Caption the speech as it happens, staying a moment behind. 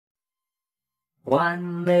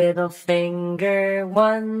One little finger,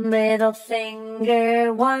 one little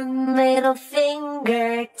finger, one little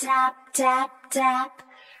finger, tap, tap, tap.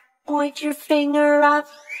 Point your finger up,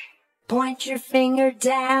 point your finger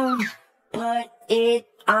down, put it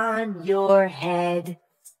on your head,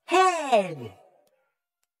 head.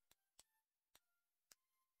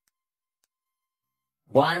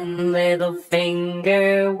 One little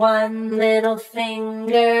finger, one little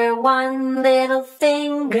finger, one little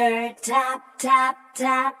finger, tap, tap,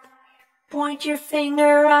 tap. Point your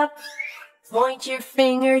finger up, point your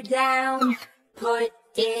finger down, put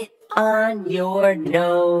it on your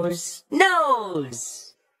nose,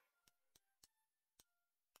 nose.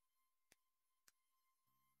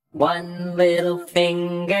 One little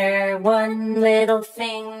finger, one little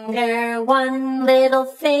finger, one little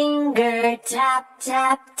finger, tap,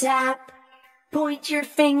 tap, tap. Point your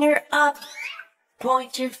finger up,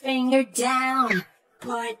 point your finger down,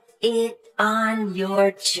 put it on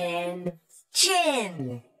your chin,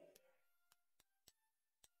 chin.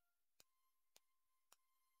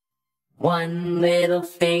 One little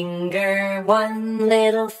finger, one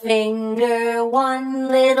little finger, one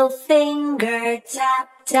little finger, tap,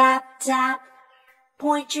 tap, tap.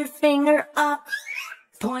 Point your finger up,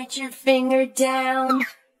 point your finger down,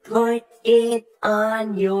 put it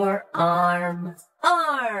on your arm,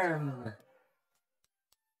 arm.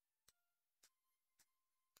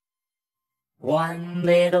 One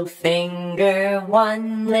little finger,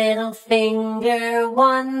 one little finger,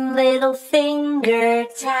 one little finger,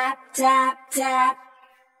 tap, tap, tap.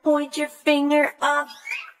 Point your finger up,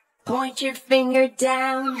 point your finger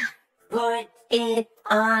down, put it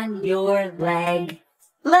on your leg,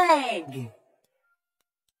 leg.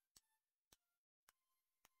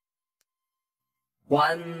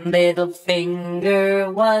 One little finger,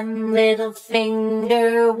 one little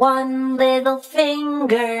finger, one little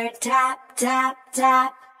finger, tap, tap,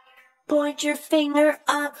 tap. Point your finger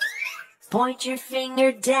up, point your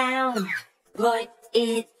finger down, put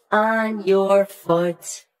it on your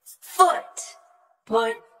foot, foot.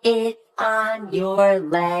 Put it on your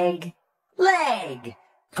leg, leg.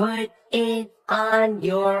 Put it on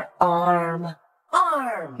your arm,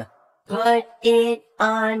 arm. Put it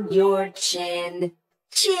on your chin,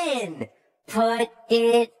 chin. Put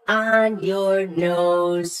it on your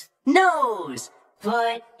nose, nose.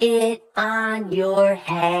 Put it on your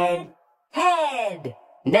head, head.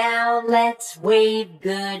 Now let's wave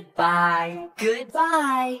goodbye,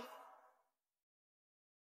 goodbye.